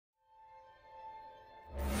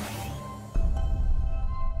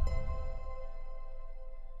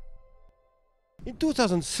In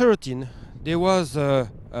 2013, there was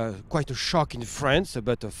quite a shock in France,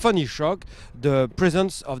 but a funny shock, the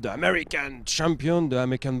presence of the American champion, the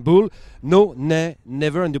American bull, No Nay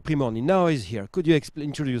Never in the Prix Morny. Now he's here. Could you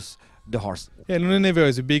introduce the horse? Yeah, No Nay Never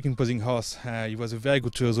is a big imposing horse. He was a very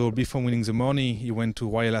good 2 years old. Before winning the Morny, he went to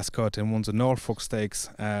Royal Ascot and won the Norfolk Stakes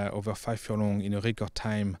over 5 furlong in a record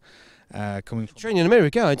time. Train in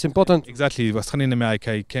America, it's important. Exactly, he was trained in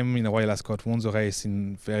America. He came in Royal Ascot, won the race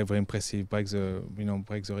in very impressive, break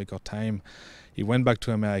the record time. He went back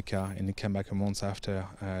to America and he came back a month after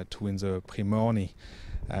to win the Prix Morny.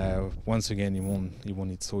 Once again, he won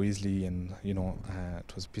it so easily, and it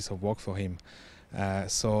was a piece of work for him.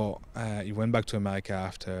 So he went back to America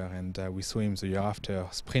after, and we saw him the year after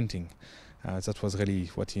sprinting. That was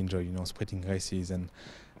really what he enjoyed, sprinting races, and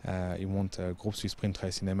he won a Group 3 sprint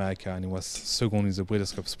race in America, and he was second in the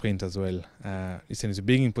Breeders' Cup sprint as well. He's a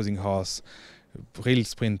big imposing horse, real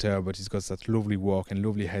sprinter, but he's got that lovely walk and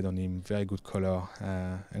lovely head on him, very good color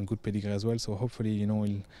and good pedigree as well. So hopefully,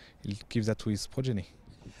 he'll give that to his progeny.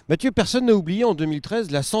 Mathieu, personne n'a oublié en 2013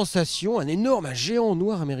 la sensation, un géant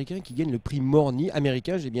noir américain qui gagne le prix Morny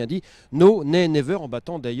américain, j'ai bien dit, No Nay Never, en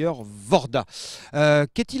battant d'ailleurs Vorda.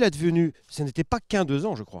 Qu'est-il advenu? Ce n'était pas qu'un 2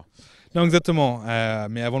 ans, je crois. Non, exactement.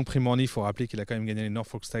 Mais avant le prix Morny, il faut rappeler qu'il a quand même gagné les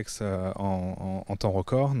Norfolk Stakes en temps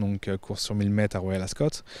record, donc course sur 1000 mètres à Royal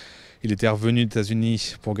Ascot. Il était revenu des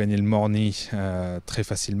États-Unis pour gagner le Morny très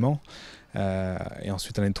facilement. Et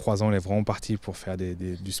ensuite, à l'année de 3 ans, il est vraiment parti pour faire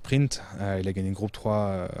du sprint. Il a gagné le groupe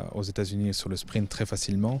 3 aux États-Unis sur le sprint très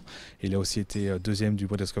facilement. Il a aussi été deuxième du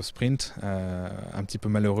Breeders' Cup Sprint. Un petit peu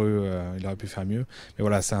malheureux, il aurait pu faire mieux. Mais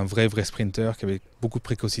voilà, c'est un vrai sprinter qui avait beaucoup de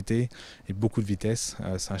précocité et beaucoup de vitesse.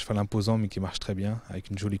 C'est un cheval imposant mais qui marche très bien, avec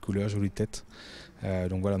une jolie couleur, jolie tête.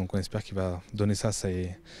 Donc voilà, donc on espère qu'il va donner ça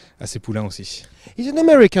à ses poulains aussi. He's an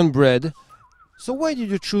American bred. So why did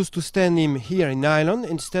you choose to stand him here in Ireland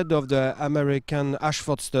instead of the American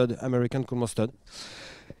Ashford Stud, American Coolmore Stud?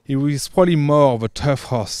 He was probably more of a tough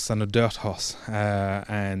horse than a dirt horse,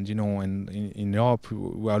 and in Europe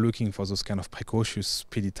we are looking for those kind of precocious,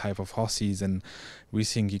 speedy type of horses, and we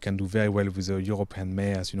think he can do very well with the European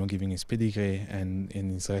mares, giving his pedigree and in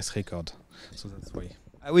his race record. So that's why.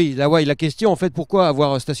 Ah oui, la question en fait, pourquoi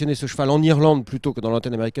avoir stationné ce cheval en Irlande plutôt que dans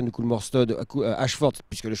l'antenne américaine du Coolmore Stud Ashford,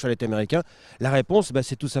 puisque le cheval est américain? La réponse,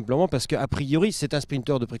 c'est tout simplement parce qu'a priori c'est un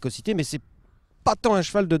sprinter de précocité, mais c'est pas tant un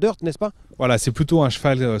cheval de dirt, n'est-ce pas? Voilà, c'est plutôt un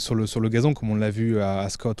cheval sur le gazon, comme on l'a vu à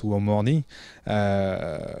Ascot ou au Morny. Il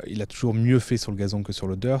a toujours mieux fait sur le gazon que sur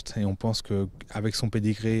le dirt, et on pense qu'avec son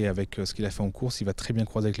pédigré et avec ce qu'il a fait en course, il va très bien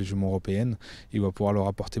croiser avec les juments européennes. Il va pouvoir leur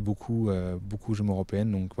apporter beaucoup aux juments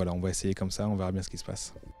européennes. Donc voilà, on va essayer comme ça, on verra bien ce qui se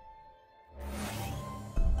passe.